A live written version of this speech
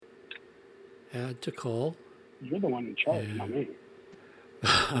Add to call. You're the one in charge, not me.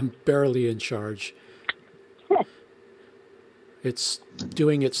 I'm barely in charge. It's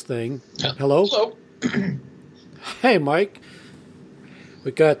doing its thing. Hello? Hello. Hey, Mike.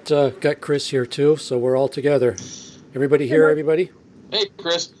 We got Chris here too, so we're all together. Everybody here, everybody? Hey,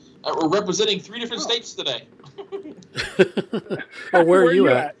 Chris. We're representing 3 different states today. Oh, where are you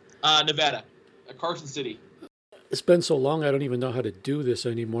at? Nevada, Carson City. It's been so long, I don't even know how to do this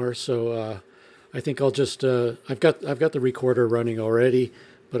anymore. So I think I'll just I've got the recorder running already,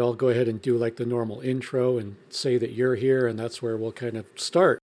 but I'll go ahead and do like the normal intro and say that you're here, and that's where we'll kind of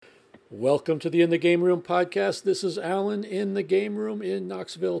start. Welcome to the In the Game Room podcast. This is Alan in the Game Room in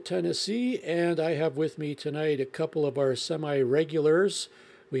Knoxville, Tennessee, and I have with me tonight a couple of our semi-regulars.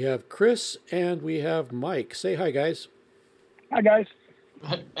 We have Chris and we have Mike. Say hi, guys. Hi, guys.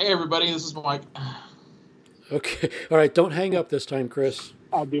 Hey, everybody. This is Mike. Okay. All right. Don't hang up this time, Chris.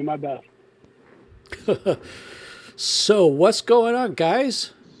 I'll do my best. So, what's going on,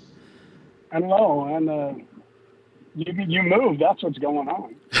 guys? I don't know. And you moved. That's what's going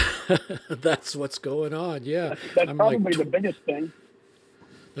on. That's what's going on. Yeah. That's probably the biggest thing.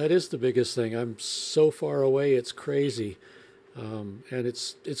 That is the biggest thing. I'm so far away. It's crazy. And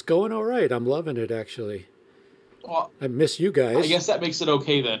it's going all right. I'm loving it, actually. Well, I miss you guys. I guess that makes it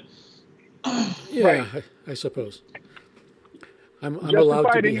okay then. Yeah, Right. I suppose. I'm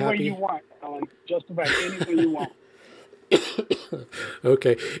allowed to be happy. Justify any way you want, Alan. Justify any way you want.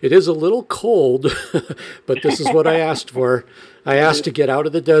 Okay. It is a little cold, but this is what I asked for. I asked to get out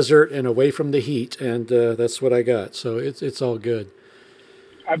of the desert and away from the heat, and that's what I got. So it's all good.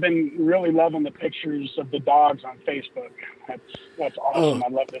 I've been really loving the pictures of the dogs on Facebook. That's awesome. Oh. I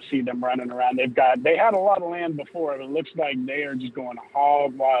love to see them running around. They had a lot of land before, but it looks like they are just going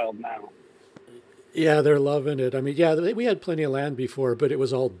hog wild now. Yeah, they're loving it. I mean, yeah, we had plenty of land before, but it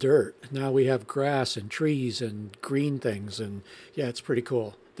was all dirt. Now we have grass and trees and green things, and yeah, it's pretty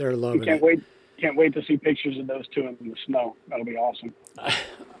cool. They're loving it. Can't wait to see pictures of those two in the snow. That'll be awesome.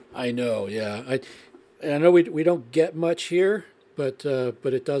 I know, yeah. I know we don't get much here, but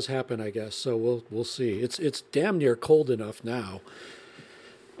it does happen, I guess. So we'll see. It's damn near cold enough now.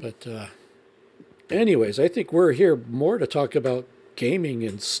 But anyways, I think we're here more to talk about gaming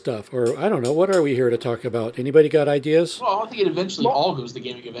and stuff, or I don't know. What are we here to talk about? Anybody got ideas? Well, I think it eventually all goes to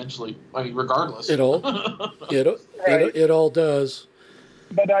gaming eventually. I mean, regardless. It all does.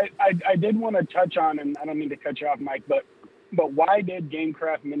 But I did want to touch on, and I don't mean to cut you off, Mike, but why did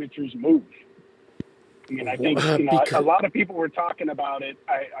GameCraft Miniatures move? I mean, I think a lot of people were talking about it.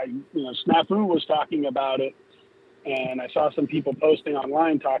 Snafu was talking about it, and I saw some people posting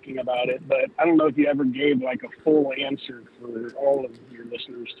online talking about it. But I don't know if you ever gave like a full answer for all of your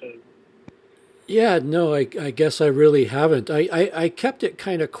listeners to. Yeah, no, I guess I really haven't. I kept it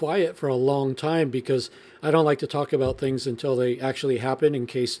kind of quiet for a long time because I don't like to talk about things until they actually happen in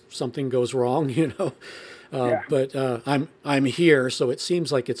case something goes wrong, you know. Yeah. But I'm here, so it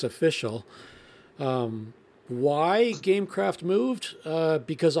seems like it's official. Why GameCraft moved?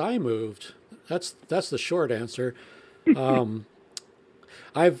 Because I moved. That's the short answer.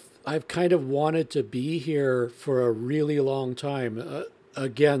 I've kind of wanted to be here for a really long time.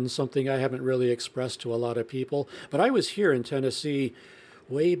 Again, something I haven't really expressed to a lot of people. But I was here in Tennessee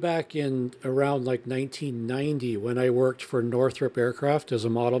way back in around like 1990 when I worked for Northrop Aircraft as a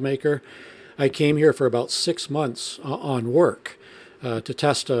model maker. I came here for about 6 months on work to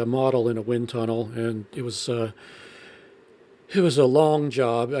test a model in a wind tunnel, and it was a long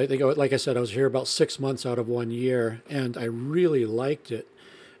job. I think, like I said, I was here about 6 months out of 1 year, and I really liked it.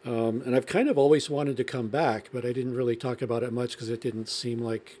 And I've kind of always wanted to come back, but I didn't really talk about it much because it didn't seem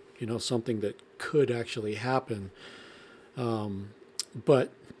like, something that could actually happen. But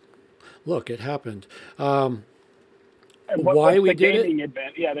look, it happened. Why we did it?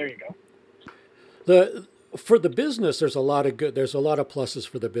 Event? Yeah, there you go. For the business, there's a lot of pluses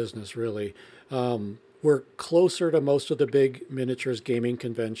for the business, really. We're closer to most of the big miniatures gaming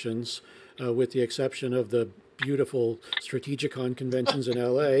conventions, with the exception of the beautiful Strategicon conventions in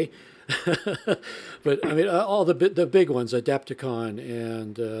LA. But I mean, all the big ones, Adepticon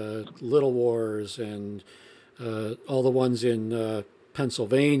and Little Wars and all the ones in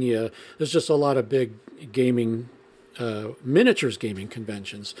Pennsylvania. There's just a lot of big gaming, miniatures gaming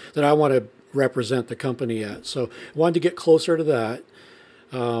conventions that I want to represent the company at. So I wanted to get closer to that.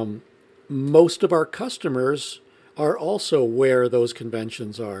 Most of our customers are also where those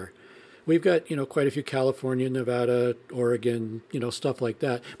conventions are. We've got, quite a few California, Nevada, Oregon, stuff like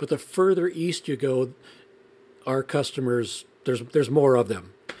that. But the further east you go, our customers, there's more of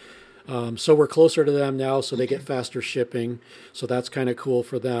them. So we're closer to them now, so they get faster shipping. So that's kind of cool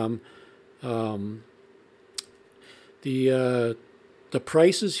for them. Um, the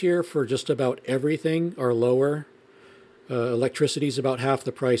prices here for just about everything are lower. Electricity is about half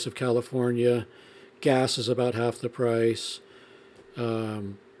the price of California. Gas is about half the price.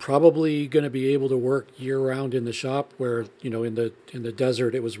 Probably going to be able to work year round in the shop, where in the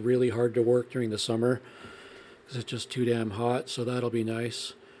desert it was really hard to work during the summer because it's just too damn hot. So that'll be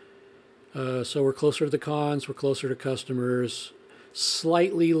nice. So we're closer to the cons. We're closer to customers.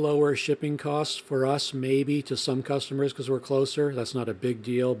 Slightly lower shipping costs for us, maybe to some customers because we're closer. That's not a big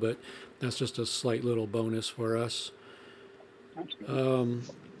deal, but that's just a slight little bonus for us. That's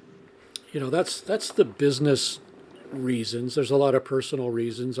the business reasons. There's a lot of personal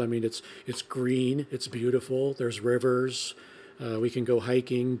reasons. I mean, it's green, it's beautiful. There's rivers. We can go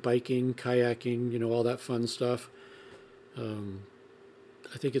hiking, biking, kayaking. All that fun stuff.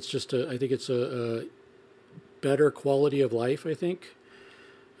 I think it's a better quality of life. I think.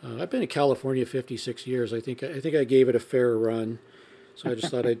 I've been in California 56 years. I think I gave it a fair run. So I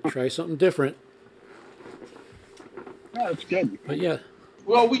just thought I'd try something different. Oh, that's good. But yeah.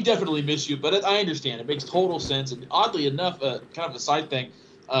 Well, we definitely miss you, but I understand. It makes total sense. And oddly enough, kind of a side thing,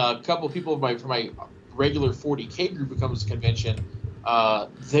 a couple of people from my regular 40K group who comes to convention,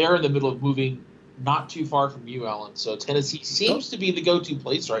 they're in the middle of moving not too far from you, Alan. So Tennessee seems to be the go-to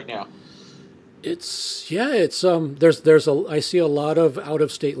place right now. I see a lot of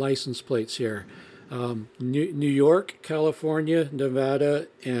out-of-state license plates here. New York, California, Nevada,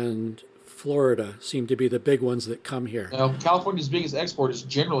 and Florida seem to be the big ones that come here. California's biggest export is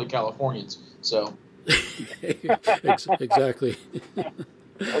generally Californians, so. Exactly.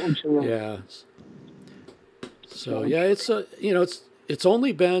 Yeah. So yeah, it's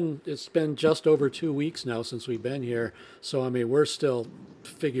been just over 2 weeks now since we've been here. So I mean, we're still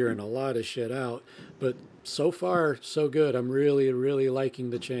figuring a lot of shit out, but so far so good. I'm really, really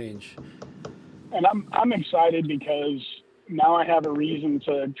liking the change. And I'm excited because now I have a reason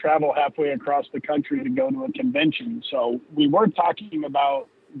to travel halfway across the country to go to a convention. So we were talking about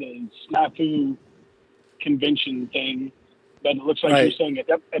the Snafu convention thing, but it looks like You're saying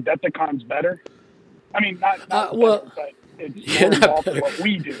Adepticon's better. I mean, not better, but it's more involved in what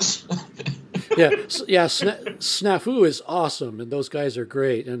we do. Snafu is awesome, and those guys are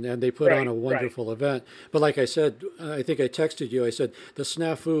great, and they put on a wonderful event. But like I said, I think I texted you, I said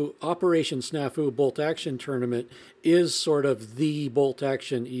the Operation Snafu Bolt Action Tournament is sort of the bolt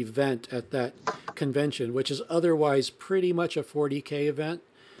action event at that convention, which is otherwise pretty much a 40K event.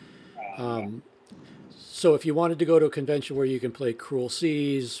 So if you wanted to go to a convention where you can play Cruel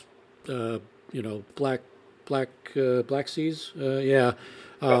Seas, Black Seas,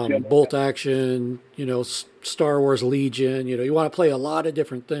 bolt action, Star Wars Legion, you want to play a lot of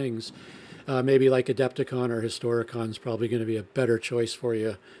different things. Maybe like Adepticon or Historicon is probably going to be a better choice for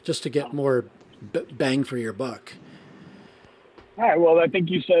you, just to get more bang for your buck. All right. Well, I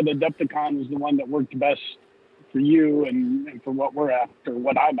think you said Adepticon was the one that worked best for you and for what we're after,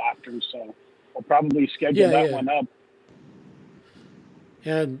 what I'm after. So we'll probably schedule that one up.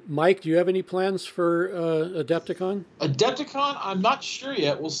 And Mike, do you have any plans for Adepticon? Adepticon, I'm not sure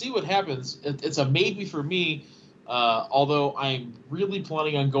yet. We'll see what happens. It's a maybe for me, although I'm really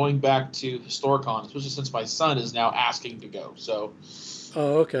planning on going back to Historicon, especially since my son is now asking to go. So.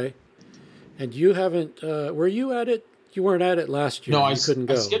 Oh, okay. And you haven't? Were you at it? You weren't at it last year. No, I couldn't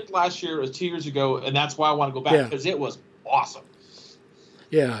go. I skipped last year. It was 2 years ago, and that's why I want to go back because it was awesome.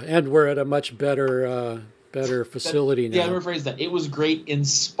 Yeah, and we're at a much better facility now. Yeah, let me rephrase that. It was great in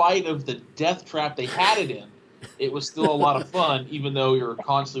spite of the death trap they had it in. It was still a lot of fun, even though you were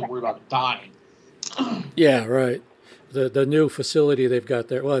constantly worried about dying. Yeah, right. The new facility they've got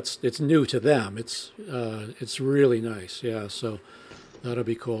there. Well, it's new to them. It's really nice. Yeah, so that'll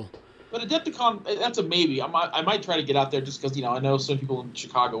be cool. But Adepticon, that's a maybe. I might try to get out there just because I know some people in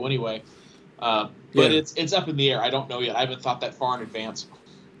Chicago anyway. But it's up in the air. I don't know yet. I haven't thought that far in advance.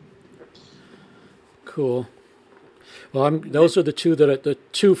 Cool. Well, those are the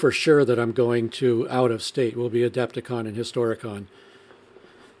two for sure that I'm going to out of state. Will be Adepticon and Historicon.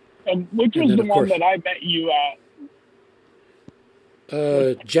 And which was the one that I met you at?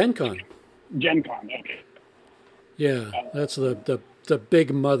 Gen Con. Gen Con, okay. Yeah, that's the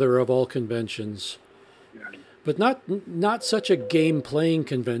big mother of all conventions. Yeah. But not such a game playing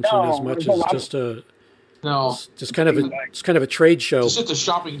convention as much as just a. No, it's kind of a trade show. It's just a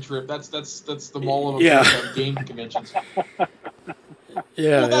shopping trip. That's the mall of game conventions.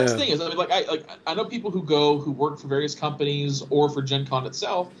 Yeah, that's the thing is, I know people who work for various companies or for Gen Con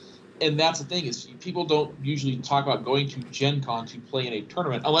itself, and that's the thing is people don't usually talk about going to Gen Con to play in a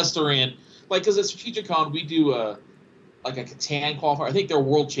tournament unless they're in because at Strategicon we do like a Catan qualifier. I think their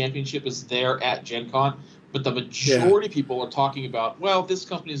world championship is there at Gen Con, but the majority of people are talking about, well, this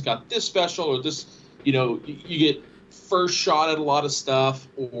company's got this special, or this, you get first shot at a lot of stuff,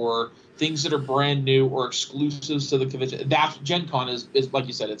 or things that are brand new or exclusives to the convention. That Gen Con is like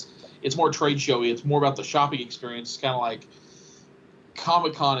you said, it's more trade showy. It's more about the shopping experience. It's kind of like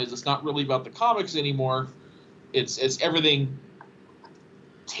Comic Con is. It's not really about the comics anymore. It's everything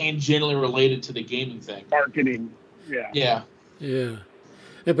tangentially related to the gaming thing. Marketing. Yeah.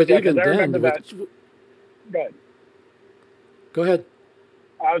 But even then, go ahead.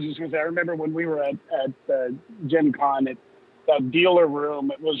 I was just going to say, I remember when we were at Gen Con, the dealer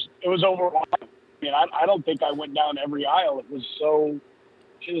room, it was overwhelming. I mean, I don't think I went down every aisle. It was so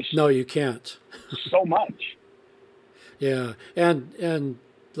just... No, you can't. So much. Yeah. And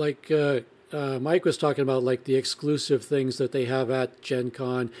like Mike was talking about, like the exclusive things that they have at Gen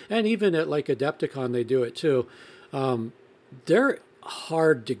Con, and even at like Adepticon, they do it too. They're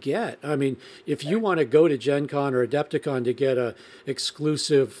hard to get. I mean, if you want to go to Gen Con or Adepticon to get a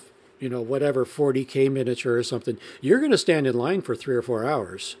exclusive, whatever 40K miniature or something, you're going to stand in line for 3 or 4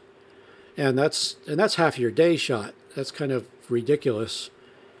 hours, and that's half your day shot. That's kind of ridiculous.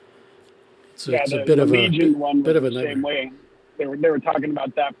 It's a bit of a Legion one bit of a the same way. They were talking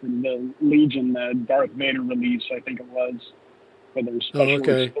about that from the Legion, the Darth Vader release, I think it was, for their special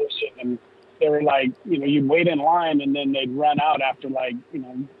exclusive. And they were like, you'd wait in line and then they'd run out after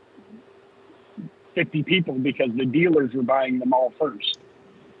 50 people because the dealers were buying them all first.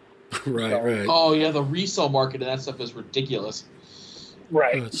 Right. Oh, yeah, the resale market and that stuff is ridiculous.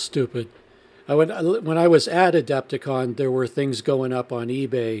 Right. Oh, it's stupid. When I was at Adepticon, there were things going up on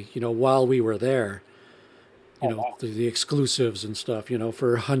eBay, while we were there. The exclusives and stuff,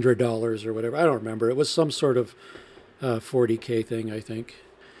 for $100 or whatever. I don't remember. It was some sort of 40K thing, I think.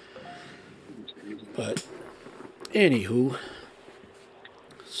 But anywho,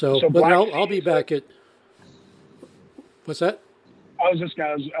 but I'll be back at. What's that? I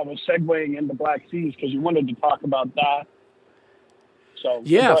was segueing into Black Seas because you wanted to talk about that. So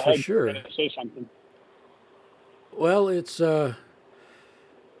yeah, go ahead, for sure. Say something. Well, it's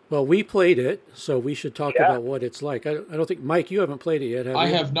we played it, so we should talk about what it's like. I don't think, Mike, you haven't played it yet, have you? I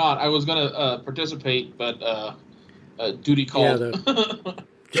have not. I was going to participate, but duty called.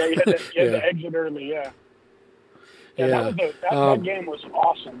 Yeah, you had to exit early. Yeah. That game was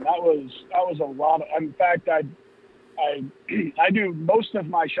awesome. That was a lot of. In fact, I do most of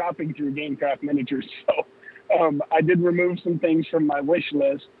my shopping through GameCraft Miniatures, so I did remove some things from my wish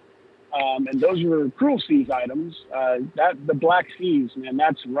list. And those were Cruel Seas items. The Black Seas, man,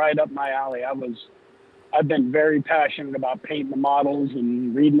 that's right up my alley. I've been very passionate about painting the models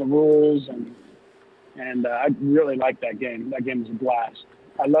and reading the rules, and I really like that game. That game is a blast.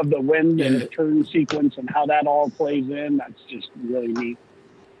 I love the wind and the turn sequence and how that all plays in. That's just really neat.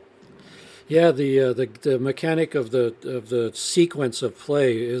 Yeah, the mechanic of the sequence of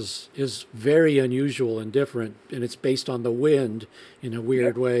play is very unusual and different, and it's based on the wind in a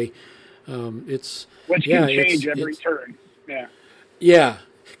weird way. Which can change every turn. Yeah. Yeah,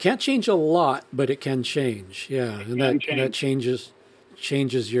 can't change a lot, but it can change. Yeah, and that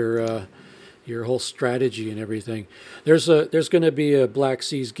changes your whole strategy and everything. There's going to be a Black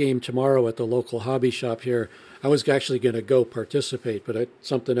Seas game tomorrow at the local hobby shop here. I was actually going to go participate, but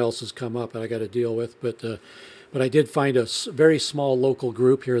something else has come up that I got to deal with. But I did find a very small local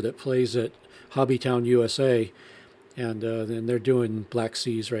group here that plays at Hobbytown USA, and they're doing Black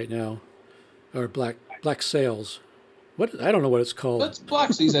Seas right now, or Black Sails. What, I don't know what it's called. That's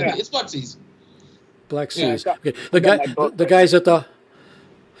Black Seas. I think it's Black Seas. Black Seas. Okay. The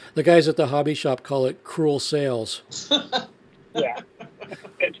guys at the hobby shop call it Cruel Sails. Yeah.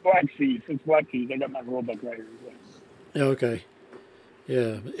 It's Black Seas. I got my rule book right here. Okay.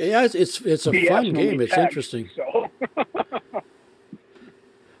 Yeah. It's a fun game. It's interesting. So.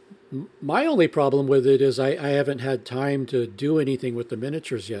 My only problem with it is I haven't had time to do anything with the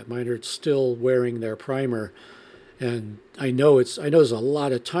miniatures yet. Mine are still wearing their primer, and I know there's a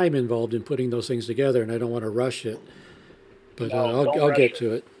lot of time involved in putting those things together, and I don't want to rush it. But I'll get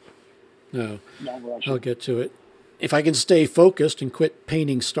to it. No, I'll get to it. If I can stay focused and quit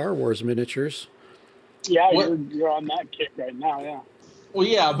painting Star Wars miniatures. Yeah, you're on that kick right now, yeah. Well,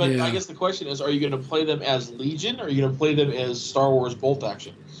 yeah, but I guess the question is, are you going to play them as Legion, or are you going to play them as Star Wars Bolt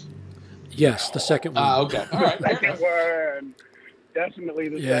Action? Yes, the second one. Okay. All right. Second one. Definitely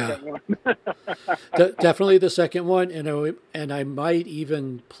the second one. Definitely the second one, and I might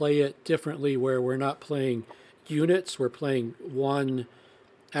even play it differently where we're not playing units, we're playing one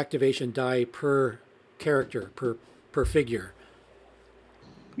activation die per character, per figure.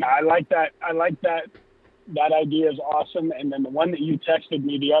 No, I like that that idea is awesome. And then the one that you texted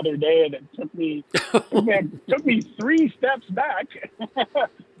me the other day that took me 3 steps back,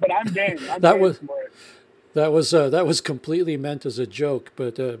 but I'm game. That was completely meant as a joke,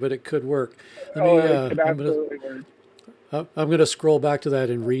 but it could work. It could absolutely work. I'm going to scroll back to that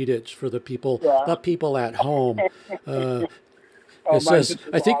and read it for the people, not people at home. It says,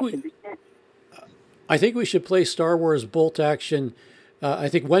 I think we should play Star Wars Bolt Action. I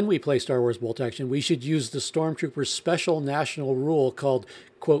think when we play Star Wars Bolt Action, we should use the Stormtroopers' special national rule called,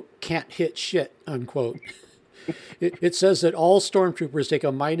 quote, can't hit shit, unquote. It says that all Stormtroopers take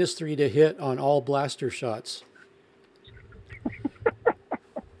a -3 to hit on all blaster shots.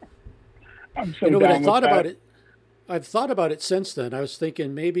 I'm so but down with that. I've thought about it since then. I was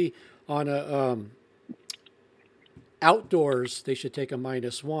thinking maybe on a outdoors they should take a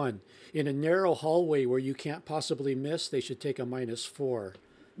 -1. In a narrow hallway where you can't possibly miss, they should take a -4.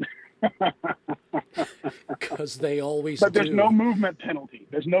 Because they always do. But there's no movement penalty.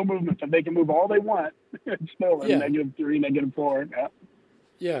 There's no movement. So they can move all they want. It's still a -3, -4. Yeah.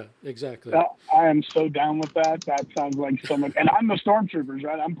 Yeah, exactly. I am so down with that. That sounds like so much. And I'm the Stormtroopers,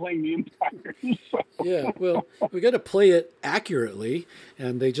 right? I'm playing the Empire. So. Yeah, well, we got to play it accurately,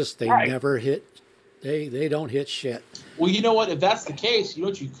 and they never hit. They don't hit shit. Well, you know what? If that's the case, you know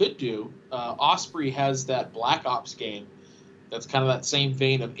what you could do? Osprey has that Black Ops game. That's kind of that same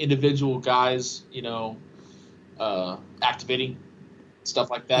vein of individual guys, activating stuff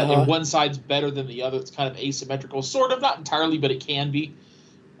like that. And one side's better than the other. It's kind of asymmetrical, sort of, not entirely, but it can be.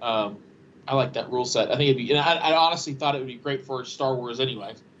 I like that rule set. I think it'd be. And I honestly thought it would be great for Star Wars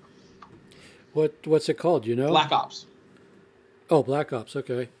anyway. What's it called? Black Ops. Oh, Black Ops.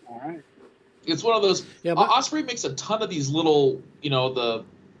 Okay. All right. It's one of those. Yeah, Osprey makes a ton of these little,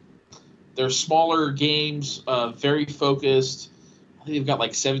 they're smaller games, very focused. I think they've got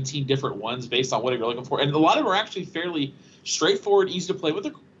like 17 different ones based on what you're looking for, and a lot of them are actually fairly straightforward, easy to play.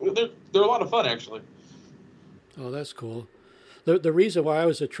 But they're a lot of fun, actually. Oh, that's cool. The reason why I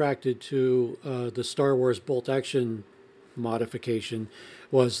was attracted to the Star Wars Bolt Action modification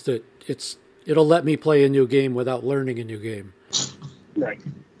was that it'll let me play a new game without learning a new game. Right.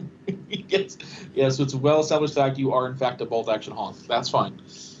 Yes, so it's a well-established fact you are, in fact, a Bolt Action honk. That's fine.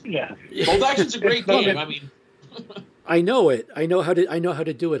 Yeah. Bolt Action's a great game. I mean... I know it. I know how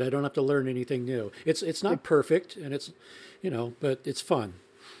to do it. I don't have to learn anything new. It's not perfect, and it's, but it's fun.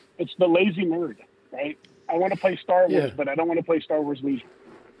 It's the lazy nerd, right? I want to play Star Wars, but I don't want to play Star Wars Legion.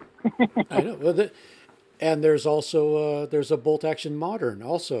 I know. Well, and there's also there's a Bolt Action Modern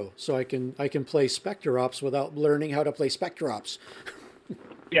also, so I can play Spectre Ops without learning how to play Spectre Ops.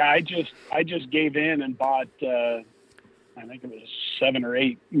 Yeah, I just gave in and bought. I think it was 7 or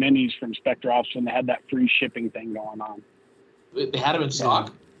 8 minis from Spectre Ops when they had that free shipping thing going on. They had them in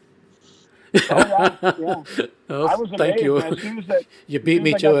stock? Yeah. Oh, I was amazed. thank you. As soon as that, you beat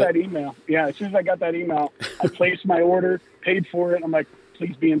me to it. That email. Yeah, as soon as I got that email, I placed my order, paid for it. I'm like,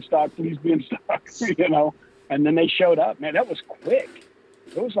 please be in stock, please be in stock, And then they showed up. Man, that was quick.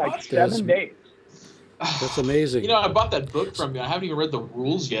 It was like 7 days. That's amazing. I bought that book from you. I haven't even read the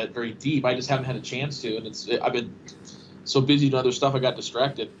rules yet very deep. I just haven't had a chance to. And I've been so busy doing other stuff, I got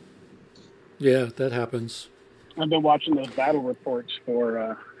distracted. Yeah, that happens. I've been watching those battle reports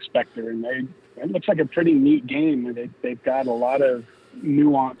for Spectre, and it looks like a pretty neat game. They've got a lot of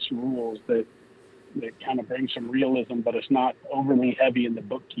nuanced rules that kind of bring some realism, but it's not overly heavy in the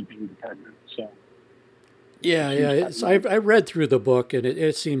bookkeeping department. So. Yeah. I read through the book, and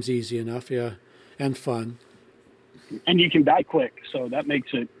it seems easy enough, yeah, and fun. And you can die quick, so that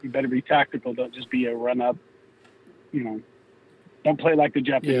makes it. You better be tactical. Don't just be a run up. Don't play like the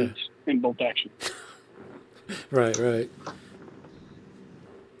Japanese in Bolt Action. Right.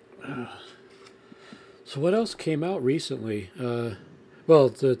 So what else came out recently? Well,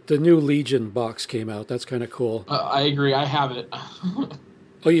 the new Legion box came out. That's kind of cool. I agree. I have it.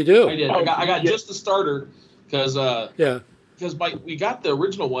 Oh, you do? I did. I got just the starter because we got the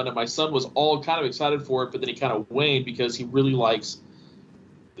original one, and my son was all kind of excited for it, but then he kind of waned because he really likes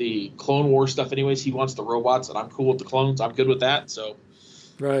the Clone Wars stuff. Anyways, he wants the robots, and I'm cool with the clones. I'm good with that. So.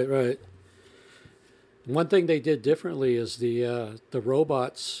 Right. One thing they did differently is the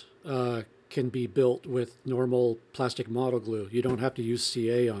robots can be built with normal plastic model glue. You don't have to use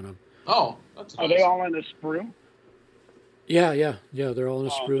CA on them. Oh, that's nice. Are they all in a sprue? Yeah. They're all in a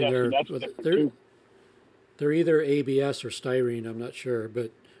sprue. Yeah, they're either ABS or styrene. I'm not sure,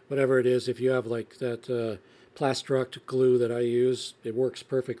 but whatever it is, if you have like that Plastruct glue that I use, it works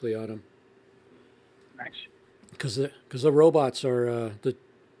perfectly on them. Nice. Because the robots are the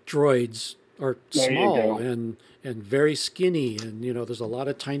droids are small and very skinny, and there's a lot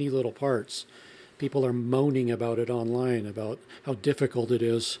of tiny little parts people are moaning about it online, about how difficult it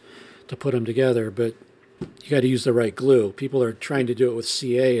is to put them together, but you got to use the right glue. People are trying to do it with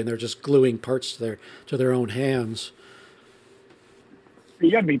CA, and they're just gluing parts to their own hands. You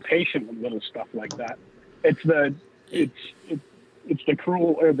got to be patient with little stuff like that. It's the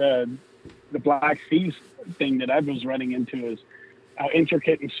cruel or the Black Seas thing that I was running into is how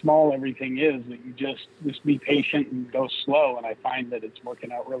intricate and small everything is, that you just be patient and go slow, and I find that it's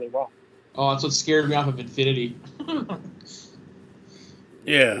working out really well. Oh, that's what scared me off of Infinity.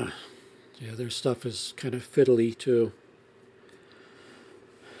 Yeah, their stuff is kind of fiddly too.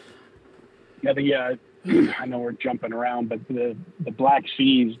 Yeah, I know we're jumping around, but the Black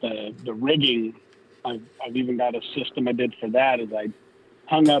Seas, the rigging, I've even got a system I did for that. Is I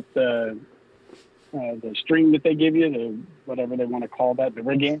hung up the string that they give you, the whatever they want to call that, the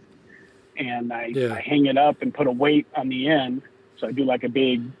rigging, and I hang it up and put a weight on the end. So I do like a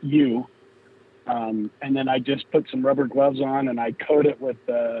big U, and then I just put some rubber gloves on and I coat it with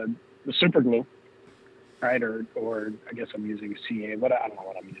the super glue, right? Or I guess I'm using CA. I don't know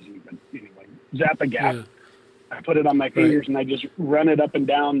what I'm using, but anyway, Zap-A-Gap. Yeah. I put it on my fingers and I just run it up and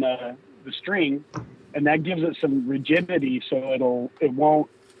down the string, and that gives it some rigidity, so it won't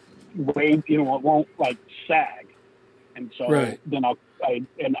wave, it won't like sag. And so then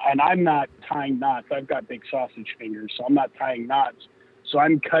I'm not tying knots. I've got big sausage fingers, so I'm not tying knots. So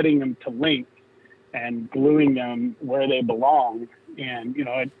I'm cutting them to length and gluing them where they belong. And,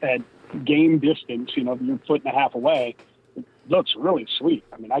 at game distance, if you're 1.5 feet away, it looks really sweet.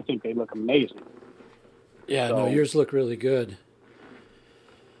 I mean, I think they look amazing. Yeah, no, yours look really good.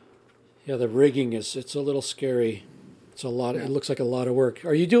 Yeah, the rigging it's a little scary. It's a lot. It looks like a lot of work.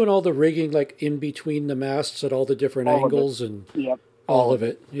 Are you doing all the rigging like in between the masts at all the different angles and all of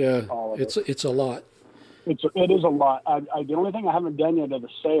it? Yeah, it's a lot. It is a lot. The only thing I haven't done yet are the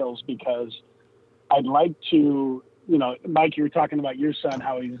sails, because I'd like to. Mike, you were talking about your son,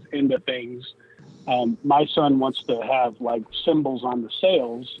 how he's into things. My son wants to have like symbols on the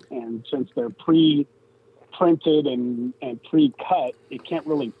sails, and since they're pre-printed and pre-cut, it can't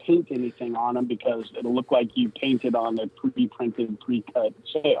really paint anything on them because it'll look like you painted on a pre-printed, pre-cut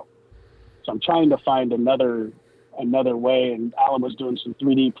sail. So I'm trying to find another way, and Alan was doing some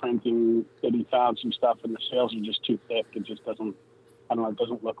 3D printing that he found some stuff, and the sails are just too thick. It just doesn't, it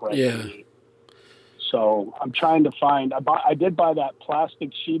doesn't look right to me. So I'm trying to find, I did buy that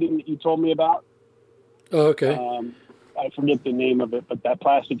plastic sheeting that you told me about. Oh, okay. I forget the name of it, but that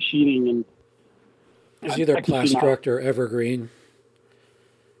plastic sheeting, and it's either Plastruct or Evergreen.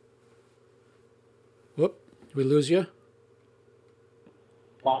 Whoop, did we lose you?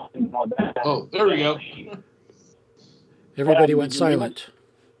 Oh, there we go. Everybody went silent.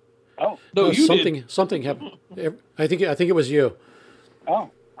 Oh, no, you did. Something happened. I think it was you.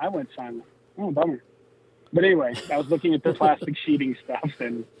 Oh, I went silent. Oh, bummer. But anyway, I was looking at the plastic sheeting stuff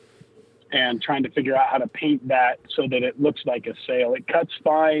and trying to figure out how to paint that so that it looks like a sail. It cuts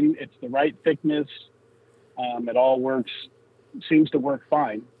fine. It's the right thickness. It all works, seems to work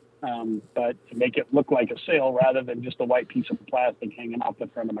fine. But to make it look like a sail rather than just a white piece of plastic hanging off the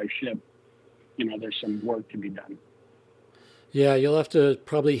front of my ship, there's some work to be done. Yeah, you'll have to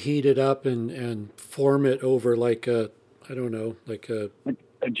probably heat it up and form it over like a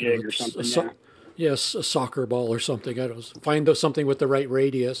jig or something. Yes, a soccer ball or something. I don't know. Find something with the right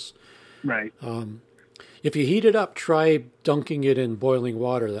radius. Right. If you heat it up, try dunking it in boiling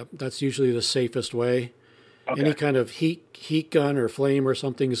water. That's usually the safest way. Okay. Any kind of heat gun or flame or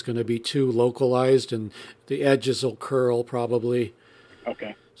something is going to be too localized, and the edges will curl probably.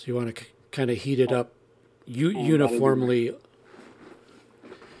 Okay. So you want to kind of heat it up uniformly.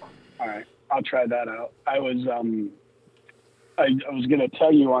 All right, I'll try that out. I was going to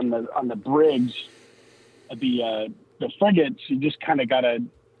tell you on the brigs, the frigates, you just kind of got to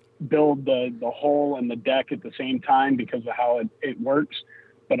build the hull and the deck at the same time because of how it works.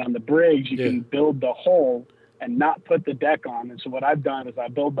 But on the brigs, you can build the hull and not put the deck on. And so what I've done is I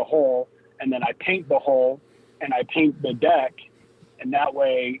build the hull and then I paint the hull and I paint the deck. And that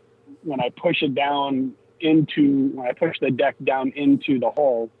way, when I push the deck down into the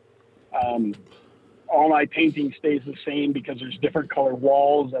hull, all my painting stays the same because there's different color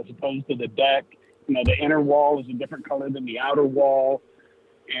walls as opposed to the deck. The inner wall is a different color than the outer wall,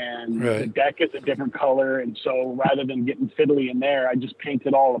 and the deck is a different color. And so rather than getting fiddly in there, I just paint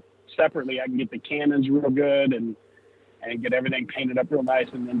it all separately. I can get the cannons real good and get everything painted up real nice,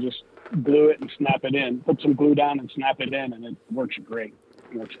 and then just glue it and snap it in. Put some glue down and snap it in, and it works great.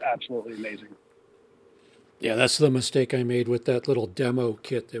 It works absolutely amazing. Yeah, that's the mistake I made with that little demo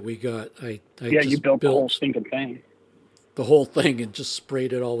kit that we got. You built the whole stinking thing. the whole thing and just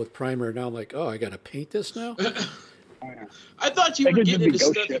sprayed it all with primer. Now I'm like, oh, I got to paint this now? I thought you were getting into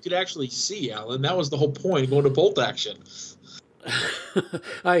stuff you could actually see, Alan. That was the whole point, going to bolt action.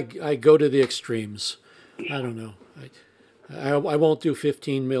 I go to the extremes. I don't know. I won't do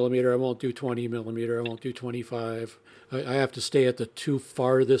 15 millimeter. I won't do 20 millimeter. I won't do 25. I have to stay at the two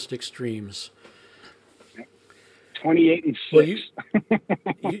farthest extremes. 28 and 6.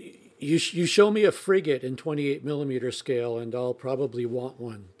 Well, you show me a frigate in 28 millimeter scale, and I'll probably want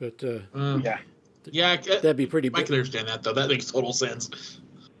one. But yeah, that'd be pretty big. I can understand that, though. That makes total sense.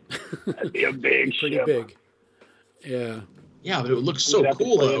 That'd be a big pretty ship. Big. Yeah. Yeah, but it would look so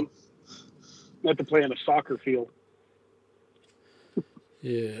cool, though. You have to play on a soccer field.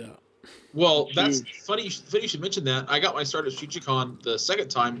 Yeah. Well, that's funny. Funny you should mention that. I got my start at Fuchicon the second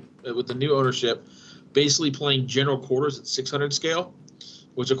time with the new ownership, basically playing general quarters at 600 scale,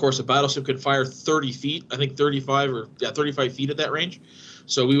 which, of course, a battleship could fire 30 feet. I think 35 feet at that range.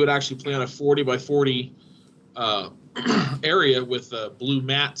 So we would actually play on a 40 by 40 area with blue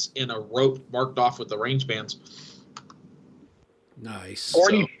mats and a rope marked off with the range bands. Nice.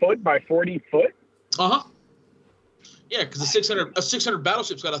 40 foot by 40 foot? Uh-huh. Yeah, because a 600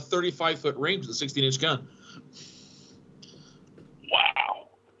 battleship's got a 35-foot range with a 16-inch gun. Wow.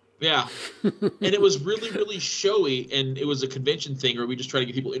 Yeah. And it was really, really showy, and it was a convention thing where we just try to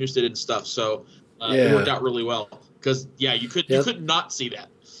get people interested in stuff. So it worked out really well. Because, you could not see that.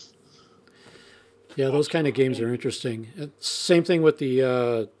 Yeah, those kind of games are interesting. Same thing with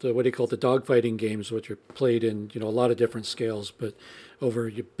the what do you call it, the dogfighting games, which are played in a lot of different scales, but over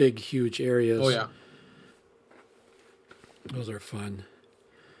big, huge areas. Oh yeah, those are fun.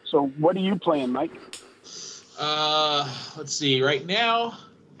 So, what are you playing, Mike? Let's see. Right now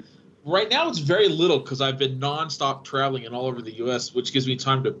it's very little because I've been nonstop traveling and all over the U.S., which gives me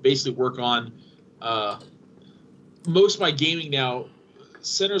time to basically work on most of my gaming now.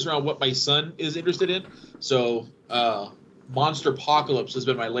 Centers around what my son is interested in. So Monster Apocalypse has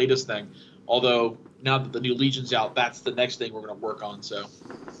been my latest thing. Although now that the new Legion's out, that's the next thing we're going to work on. So,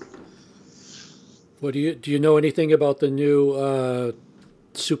 what do you know anything about the new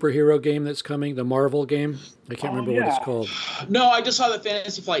superhero game that's coming, the Marvel game? I can't remember what it's called. No, I just saw that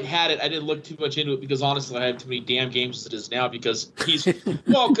Fantasy Flight had it. I didn't look too much into it because honestly, I have too many damn games as it is now. Because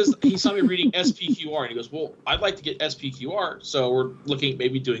he saw me reading SPQR and he goes, "Well, I'd like to get SPQR, so we're looking at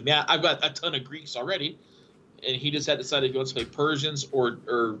maybe doing that." I've got a ton of Greeks already, and he just had decided if he wants to play Persians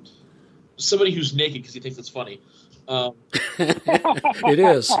or somebody who's naked because he thinks it's funny. It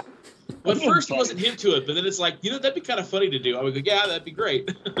is. But first he wasn't hip to it, but then it's like, that'd be kind of funny to do. I would go, yeah, that'd be great.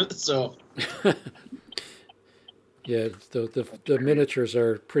 So. Yeah, the miniatures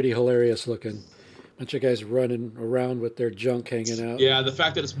are pretty hilarious looking. Bunch of guys running around with their junk hanging out. Yeah, the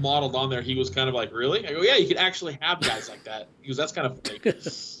fact that it's modeled on there, he was kind of like, really? I go, yeah, you can actually have guys like that. He goes, that's kind of funny. But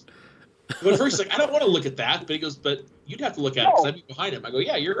at first he's like, I don't want to look at that. But he goes, but you'd have to look at it because I'd be behind him. I go,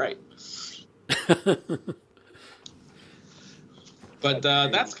 yeah, you're right. But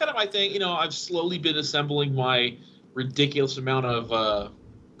that's kind of my thing. I've slowly been assembling my ridiculous amount of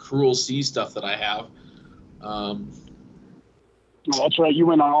Cruel Sea stuff that I have. Well, that's right. You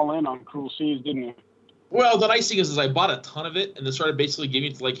went all in on Cruel Seas, didn't you? Well, the nice thing is I bought a ton of it and then started basically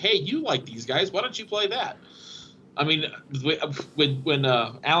giving it to hey, you like these guys. Why don't you play that? I mean, when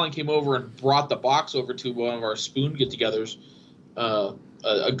Alan came over and brought the box over to one of our Spoon get-togethers,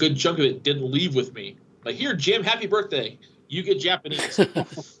 a good chunk of it didn't leave with me. Like, here, Jim, happy birthday. You get Japanese.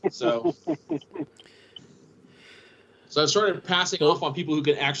 So I started passing off on people who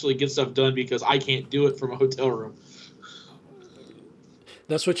can actually get stuff done because I can't do it from a hotel room.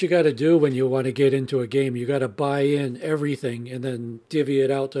 That's what you got to do when you want to get into a game. You got to buy in everything and then divvy it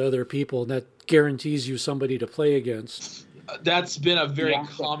out to other people, and that guarantees you somebody to play against. That's been a very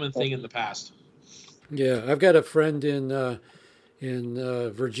common thing in the past. Yeah, I've got a friend in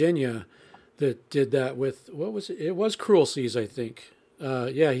Virginia that did that with, what was it? It was Cruel Seas, I think.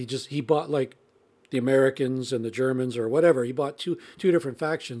 He bought like the Americans and the Germans or whatever. He bought two different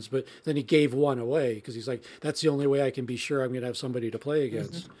factions, but then he gave one away because he's like, that's the only way I can be sure I'm going to have somebody to play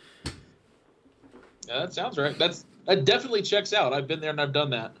against. Mm-hmm. Yeah, that sounds right. That definitely checks out. I've been there and I've done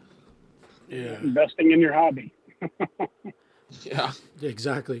that. Yeah, investing in your hobby. Yeah,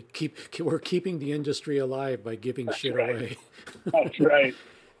 exactly. We're keeping the industry alive by giving shit away. That's right.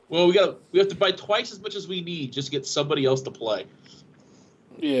 Well, we have to buy twice as much as we need just to get somebody else to play.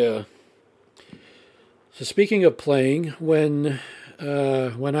 Yeah. So speaking of playing, when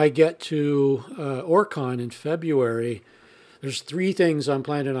I get to Orcon in February, there's 3 things I'm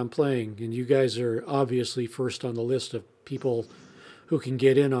planning on playing, and you guys are obviously first on the list of people who can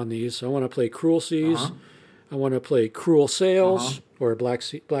get in on these. So I want to play Cruel Seas. I want to play Cruel Sails or Black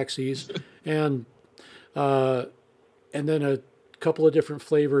Seas, and then a couple of different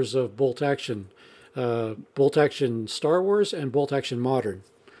flavors of Bolt Action Star Wars and Bolt Action Modern.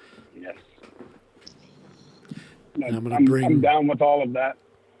 Yes. I'm down with all of that.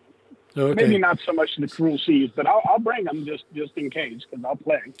 Okay. Maybe not so much the Cruel Seas, but I'll bring them just in case, because I'll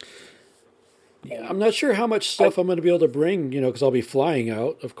play. Yeah, I'm not sure how much stuff I'm going to be able to bring, because I'll be flying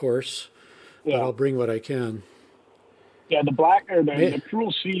out, of course. Yeah. But I'll bring what I can. Yeah, the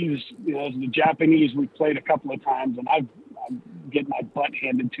Cruel Seas, as the Japanese, we've played a couple of times, and I get my butt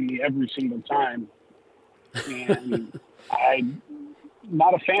handed to me every single time. And I'm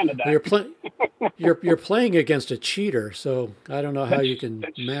not a fan of that. You're playing against a cheater, so I don't know how you can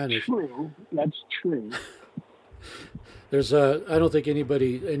manage. That's true. There's I don't think any of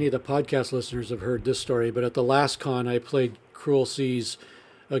the podcast listeners have heard this story, but at the last con I played Cruel Seas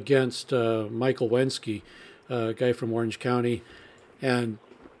against Michael Wensky, a guy from Orange County, and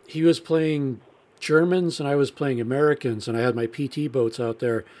he was playing Germans and I was playing Americans, and I had my PT boats out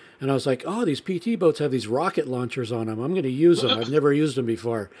there, and I was like, oh, these PT boats have these rocket launchers on them. I'm going to use them. I've never used them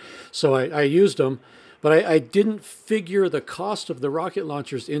before. So I used them, but I didn't figure the cost of the rocket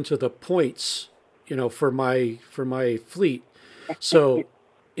launchers into the points, for my fleet. So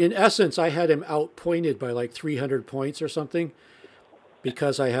in essence, I had him outpointed by like 300 points or something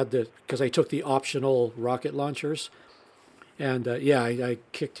because I took the optional rocket launchers. And I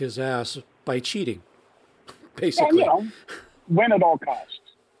kicked his ass by cheating, basically. Well, win at all costs.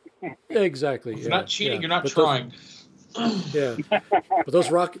 Exactly. If you're not cheating, you're not trying. But those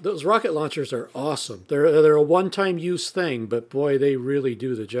rocket launchers are awesome. They're a one-time use thing, but boy, they really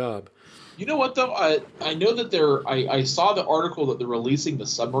do the job. You know what though? I know that I saw the article that they're releasing the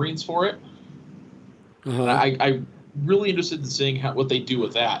submarines for it. And I'm really interested in seeing what they do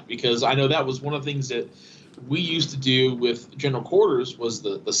with that, because I know that was one of the things that we used to do with General Quarters was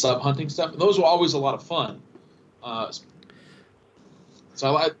the sub hunting stuff, and those were always a lot of fun. Well,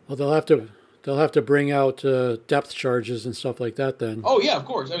 they'll have to bring out depth charges and stuff like that then. Oh yeah, of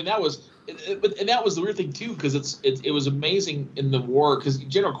course. I mean that was the weird thing too, because it was amazing in the war, because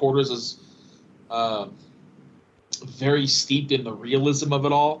General Quarters is very steeped in the realism of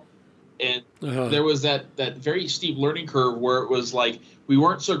it all, and there was that very steep learning curve where it was like we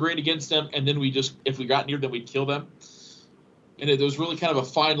weren't so great against them, and then if we got near them we'd kill them, and it was really kind of a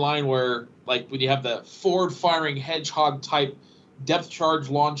fine line where, like, when you have the forward firing hedgehog type depth charge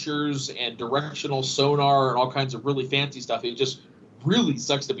launchers and directional sonar and all kinds of really fancy stuff, it just really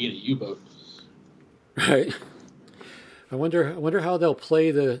sucks to be in a U-boat. Right. I wonder how they'll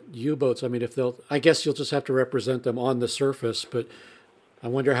play the U-boats. I mean, I guess you'll just have to represent them on the surface, but I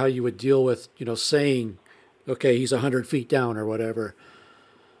wonder how you would deal with, saying, okay, he's 100 feet down or whatever.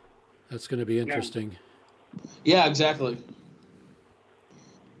 That's going to be interesting. Yeah, exactly.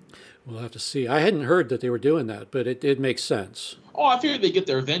 We'll have to see. I hadn't heard that they were doing that, but it makes sense. Oh, I figured they'd get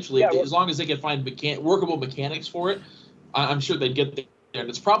there eventually. As long as they can find workable mechanics for it, I'm sure they'd get there. And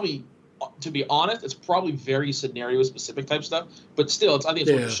it's probably, to be honest, it's probably very scenario-specific type stuff. But still, I think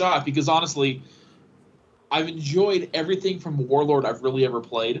it's worth a shot, because honestly, I've enjoyed everything from Warlord I've really ever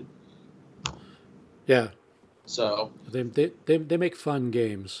played. Yeah. So they make fun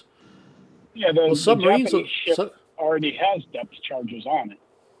games. Yeah, the Japanese ship already has depth charges on it.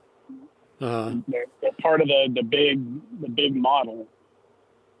 They're part of the big model.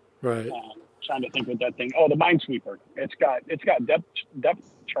 Right. Trying to think what that thing. Oh, the Minesweeper. It's got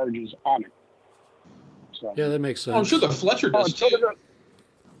depth charges on it. So yeah, that makes sense. I'm sure the Fletcher does too.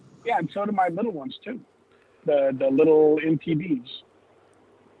 And so do my little ones too. The little MTBs.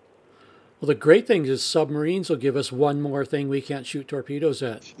 Well, the great thing is submarines will give us one more thing we can't shoot torpedoes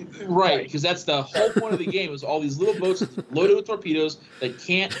at. Right, because that's the whole point of the game, is all these little boats loaded with torpedoes that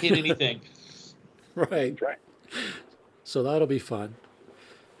can't hit anything. Right. So that'll be fun.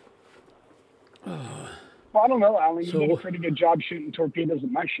 Well, I don't know, Alan. You did a pretty good job shooting torpedoes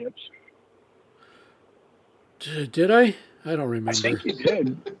at my ships. Did I? I don't remember. I think you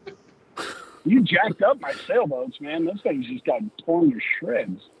did. You jacked up my sailboats, man. Those things just got torn to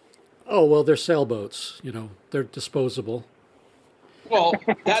shreds. Oh, well, they're sailboats. They're disposable. Well,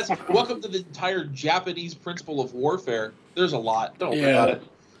 that's welcome to the entire Japanese principle of warfare. There's a lot. Don't worry about it.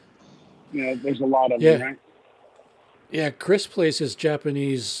 Yeah, there's a lot of them, right? Yeah, Chris plays his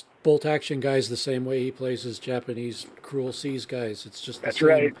Japanese Bolt Action guys the same way he plays his Japanese Cruel Seas guys. It's just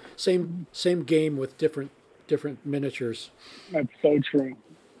the same game with different miniatures. That's so true.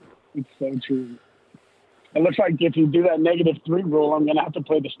 It's so true. It looks like if you do that -3 rule, I'm going to have to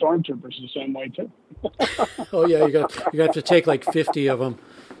play the Stormtroopers the same way too. Oh yeah, you got to take like 50 of them.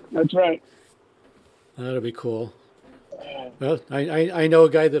 That's right. That'll be cool. Well, I know a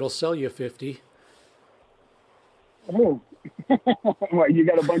guy that'll sell you 50. Oh, what, you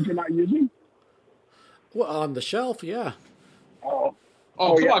got a bunch you're not using? Well, on the shelf, yeah. Oh,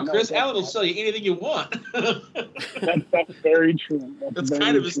 Oh, come yeah, on, no, Chris. Alan will sell you anything you want. that's very true. That's very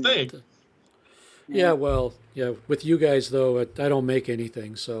kind of his true. thing. Yeah, well, yeah. With you guys though, I don't make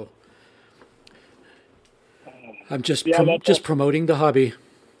anything, so I'm just just promoting the hobby.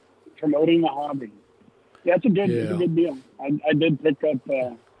 Promoting the hobby. Yeah, it's a good deal. I did pick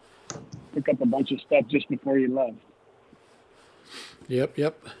up a bunch of stuff just before you left. Yep.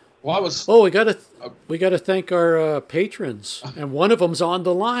 Well, we gotta thank our patrons, and one of them's on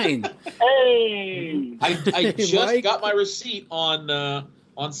the line. Hey, I just Mike. got my receipt on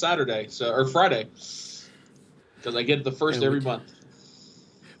Saturday, or Friday, because I get the first every month.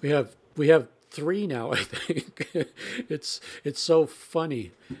 We have 3 now, I think. It's so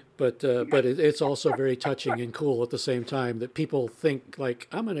funny, but it's also very touching and cool at the same time that people think like,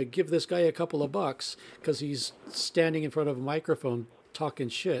 I'm gonna give this guy a couple of bucks because he's standing in front of a microphone talking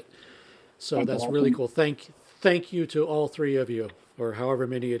shit. So that's really cool. Thank you to all 3 of you, or however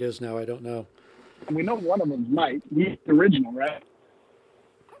many it is now. I don't know. we know one of them's Mike. He's the original, right?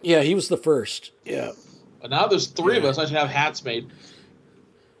 Yeah, he was the first. Yeah. And now there's 3 of us. I should have hats made.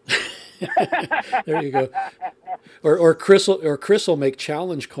 There you go. Or Chris will make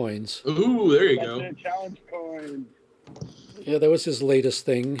challenge coins. Ooh, there you That's go. a challenge coin. Yeah, that was his latest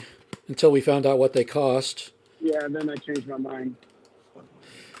thing until we found out what they cost. Yeah, then I changed my mind.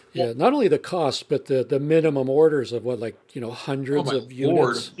 Yeah, not only the cost, but the minimum orders of hundreds of units.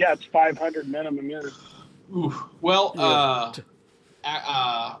 Lord. Yeah, it's 500 minimum. Yeah. Ooh. Well,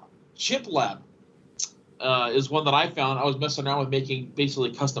 Yeah. Chip Lab is one that I found. I was messing around with making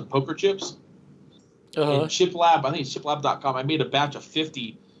basically custom poker chips. Uh-huh. And Chip Lab, I think it's chiplab.com. I made a batch of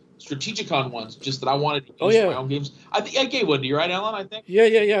 50 Strategicon ones just that I wanted to use for my own games. I think I gave one to you, right, Alan? I think.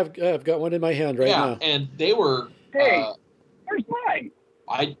 Yeah. I've got one in my hand right now. And they were. Hey, where's mine?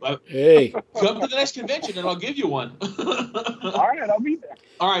 Hey. Come to the next convention and I'll give you one. All right, I'll be there.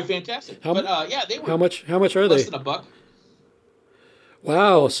 All right, fantastic. They were How much are less they? than $1.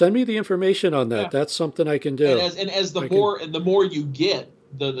 Wow, send me the information on that. Yeah. That's something I can do. And the more you get,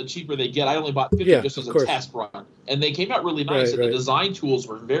 the cheaper they get. I only bought 50 just as a test run, and they came out really nice. Right. The design tools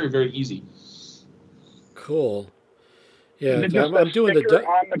were very, very easy. Cool. Yeah, Is it just I'm doing the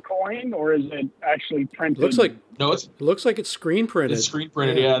on the coin, or is it actually printed? Looks like it's screen printed. It's screen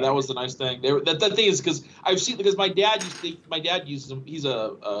printed. Yeah, that was the nice thing. That thing is because my dad uses them. He's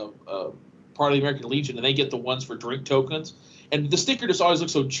a part of the American Legion, and they get the ones for drink tokens. And the sticker just always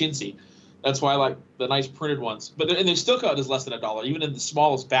looks so chintzy. That's why I like the nice printed ones. But they still come out as less than $1, even in the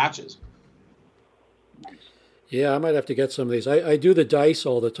smallest batches. Yeah, I might have to get some of these. I do the dice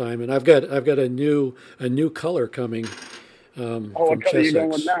all the time, and I've got a new color coming. What color are you going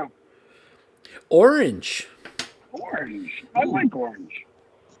with now? Orange. Orange. I like orange.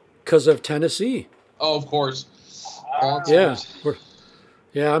 Because of Tennessee. Oh, of course.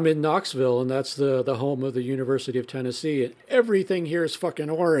 Yeah, I'm in Knoxville, and that's the home of the University of Tennessee. And everything here is fucking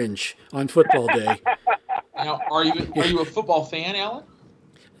orange on football day. Now, are you a football fan, Alan?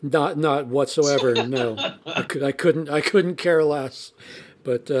 Not whatsoever. No, I couldn't care less.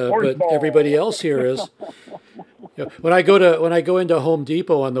 But everybody else here is. When I go into Home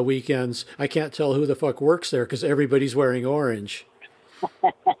Depot on the weekends, I can't tell who the fuck works there because everybody's wearing orange.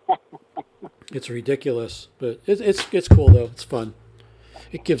 It's ridiculous, but it's cool though. It's fun.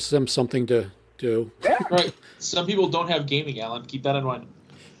 It gives them something to do. Yeah. Right. Some people don't have gaming, Alan. Keep that in mind.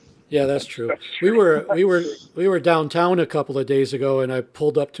 Yeah, that's true. We were downtown a couple of days ago, and I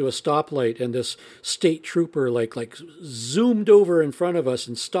pulled up to a stoplight, and this state trooper like zoomed over in front of us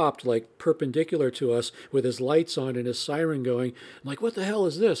and stopped like perpendicular to us with his lights on and his siren going. I'm like, what the hell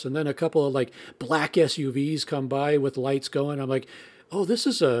is this? And then a couple of like black SUVs come by with lights going. I'm like, oh, this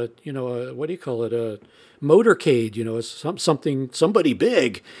is a what do you call it? A motorcade. It's somebody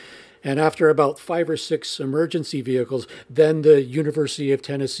big. And after about 5 or 6 emergency vehicles, then the University of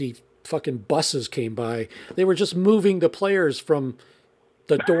Tennessee fucking buses came by. They were just moving the players from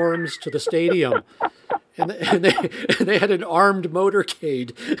the dorms to the stadium. And they had an armed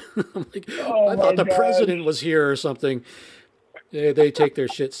motorcade. I'm like, I thought the president was here or something. They take their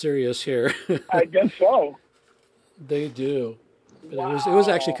shit serious here. I guess so. They do. Wow. It was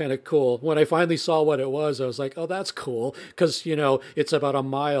actually kind of cool. When I finally saw what it was, I was like, oh, that's cool. Because, it's about a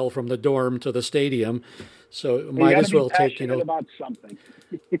mile from the dorm to the stadium. So might as well take, about something.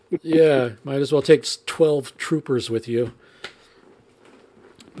 Yeah, might as well take 12 troopers with you.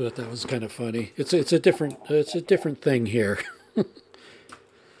 But that was kind of funny. It's a different thing here.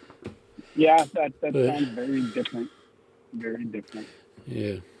 Yeah, that sounds very different. Very different.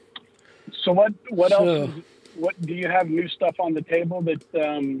 Yeah. So what else? What do you have new stuff on the table that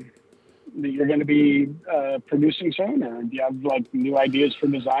you're going to be producing soon, or do you have like new ideas for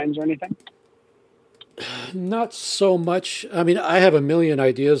designs or anything? Not so much. I mean, I have a million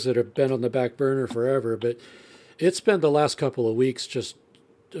ideas that have been on the back burner forever, but it's been the last couple of weeks just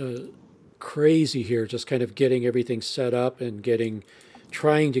crazy here, just kind of getting everything set up and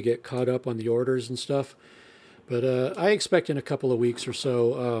trying to get caught up on the orders and stuff. But I expect in a couple of weeks or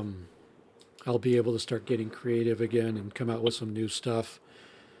so, I'll be able to start getting creative again and come out with some new stuff.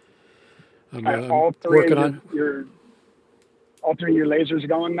 I'm working on all three of your lasers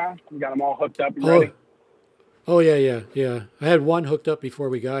going now. You got them all hooked up and ready. Oh yeah. I had one hooked up before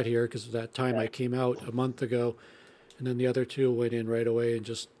we got here because of that time I came out a month ago, and then the other two went in right away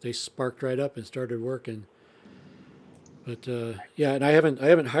and they sparked right up and started working. But yeah, and I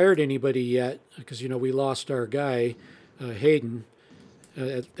haven't hired anybody yet because we lost our guy, Hayden,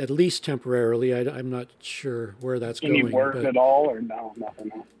 at least temporarily. I'm not sure where that's going. Any word at all, or no,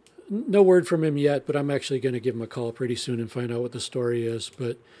 nothing else? No word from him yet, but I'm actually going to give him a call pretty soon and find out what the story is.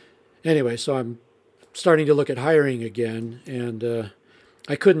 But anyway, so I'm starting to look at hiring again, and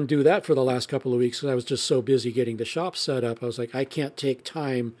I couldn't do that for the last couple of weeks because I was just so busy getting the shop set up. I was like, I can't take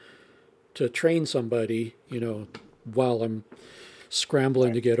time to train somebody, while I'm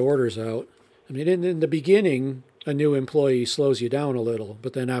scrambling to get orders out. I mean, in the beginning, a new employee slows you down a little,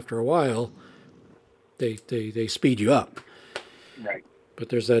 but then after a while, they speed you up. Right. But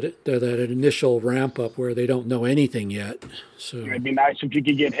there's that initial ramp up where they don't know anything yet. So it'd be nice if you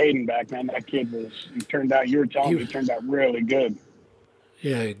could get Hayden back, man. That kid he turned out really good.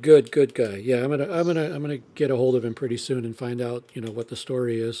 Yeah, good guy. Yeah, I'm gonna get a hold of him pretty soon and find out, what the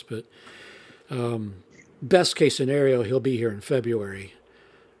story is. But best case scenario, he'll be here in February.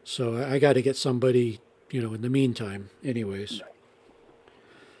 So I got to get somebody, in the meantime, anyways.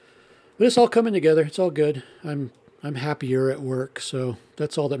 But it's all coming together. It's all good. I'm happier at work, so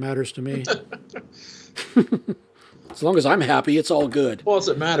that's all that matters to me. As long as I'm happy, it's all good. Well,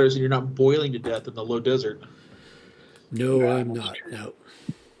 it matters, and you're not boiling to death in the low desert. No, I'm not.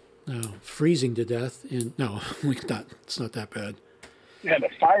 No, freezing to death. No, it's not that bad. Yeah, the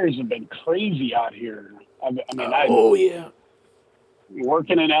fires have been crazy out here. Yeah.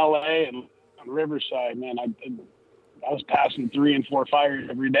 Working in LA and on Riverside, man, I was passing 3 and 4 fires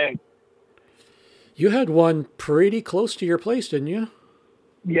every day. You had one pretty close to your place, didn't you?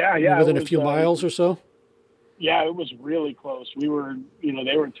 Yeah. Within a few miles or so? Yeah, it was really close. We were,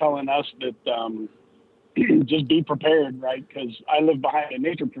 they were telling us that just be prepared, right? Because I live behind a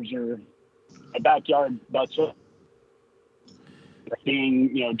nature preserve. My backyard butts up.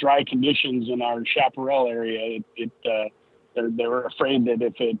 Being, dry conditions in our chaparral area, they were afraid that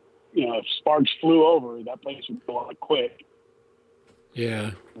if sparks flew over, that place would go out quick.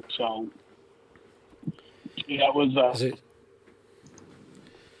 Yeah. So, it was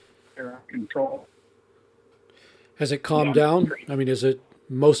under control. Has it calmed down? I mean,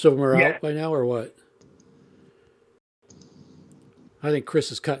 most of them are out by now or what? I think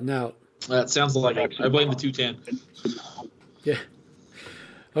Chris is cutting out. That sounds like it. I blame the 210. Yeah.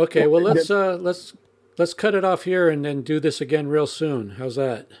 Okay, well let's cut it off here and then do this again real soon. How's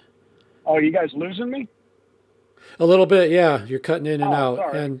that? Oh, you guys losing me? A little bit, yeah. You're cutting in and out,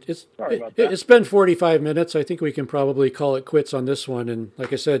 sorry. and It's been 45 minutes. I think we can probably call it quits on this one, and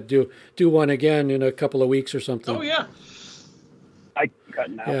like I said, do one again in a couple of weeks or something. Oh yeah. I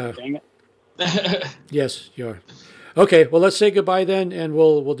cutting out. Yeah. Dang it. Yes, you are. Okay, well let's say goodbye then, and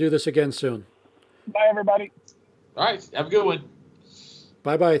we'll do this again soon. Bye, everybody. All right. Have a good one.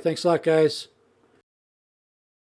 Bye-bye. Thanks a lot, guys.